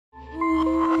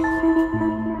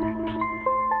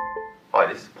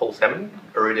Hi, this is Paul Salmon,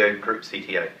 Ooredoo Group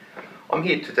CTO. I'm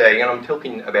here today and I'm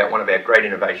talking about one of our great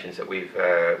innovations that we've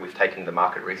taken to the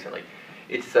market recently.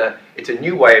 It's a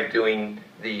new way of doing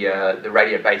the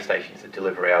radio base stations that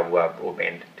deliver our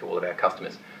broadband to all of our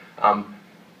customers.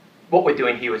 What we're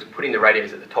doing here is putting the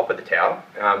radios at the top of the tower.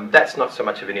 That's not so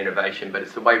much of an innovation, but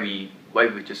it's the way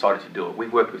we've decided to do it.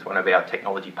 We've worked with one of our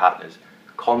technology partners,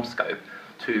 CommScope,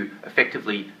 to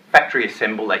effectively factory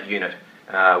assemble that unit.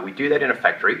 We do that in a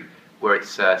factory where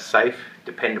it's safe,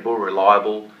 dependable,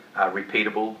 reliable,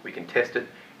 repeatable. We can test it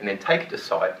and then take it to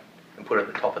site and put it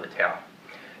at the top of the tower.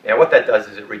 Now what that does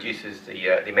is it reduces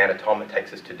the amount of time it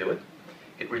takes us to do it.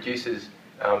 It reduces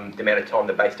the amount of time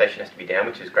the base station has to be down,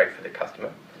 which is great for the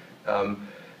customer.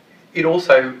 It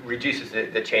also reduces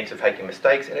the chance of making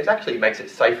mistakes, and it actually makes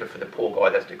it safer for the poor guy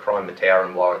that has to climb the tower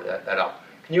and wire that up.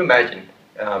 Can you imagine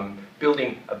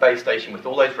building a base station with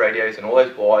all those radios and all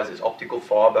those wires? There's optical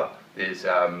fibre, there's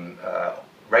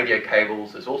radio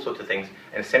cables, there's all sorts of things,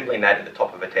 and assembling that at the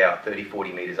top of a tower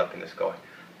 30-40 metres up in the sky.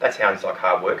 That sounds like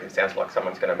hard work, and sounds like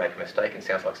someone's going to make a mistake, and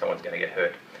sounds like someone's going to get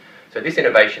hurt. So this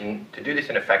innovation, to do this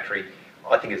in a factory,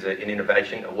 I think is an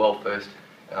innovation, a world first,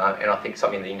 and I think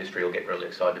something the industry will get really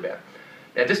excited about.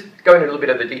 Now just going into a little bit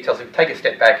of the details, if we take a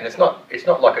step back, and it's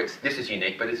not like this is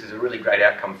unique, but this is a really great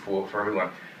outcome for everyone.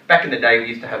 Back in the day, we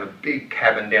used to have a big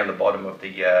cabin down the bottom of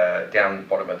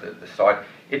the site.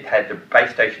 It had the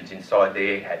base stations inside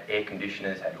there, had air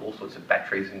conditioners, had all sorts of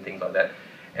batteries and things like that,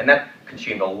 and that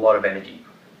consumed a lot of energy.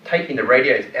 Taking the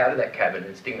radios out of that cabin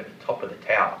and sticking them at the top of the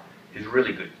tower is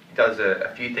really good. It does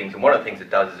a few things, and one of the things it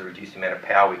does is it reduces the amount of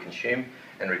power we consume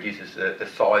and reduces the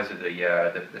size of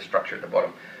the structure at the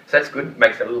bottom. So that's good.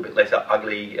 Makes it a little bit less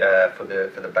ugly for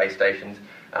the base stations.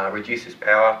 Reduces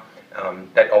power.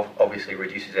 That obviously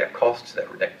reduces our costs.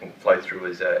 That can flow through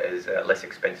as less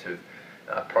expensive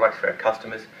products for our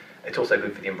customers. It's also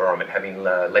good for the environment, having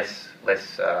less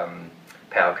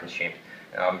power consumed.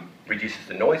 Reduces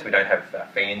the noise. We don't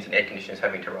have fans and air conditioners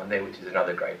having to run there, which is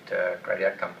another great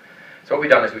outcome. So what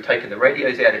we've done is we've taken the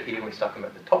radios out of here and we stuck them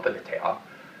at the top of the tower,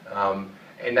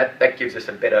 and that gives us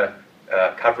a better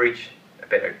coverage, a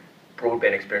better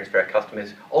broadband experience for our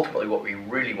customers. Ultimately, what we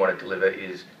really want to deliver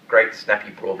is great,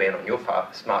 snappy broadband on your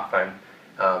smartphone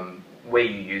where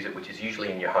you use it, which is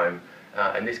usually in your home,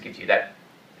 and this gives you that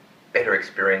better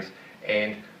experience.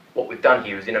 And what we've done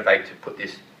here is innovate to put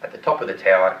this at the top of the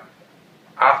tower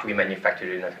after we manufactured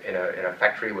it in a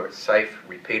factory where it's safe,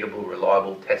 repeatable,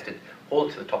 reliable, tested, all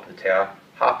to the top of the tower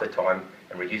half the time,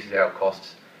 and reduces our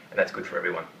costs, and that's good for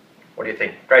everyone. What do you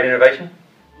think? Great innovation?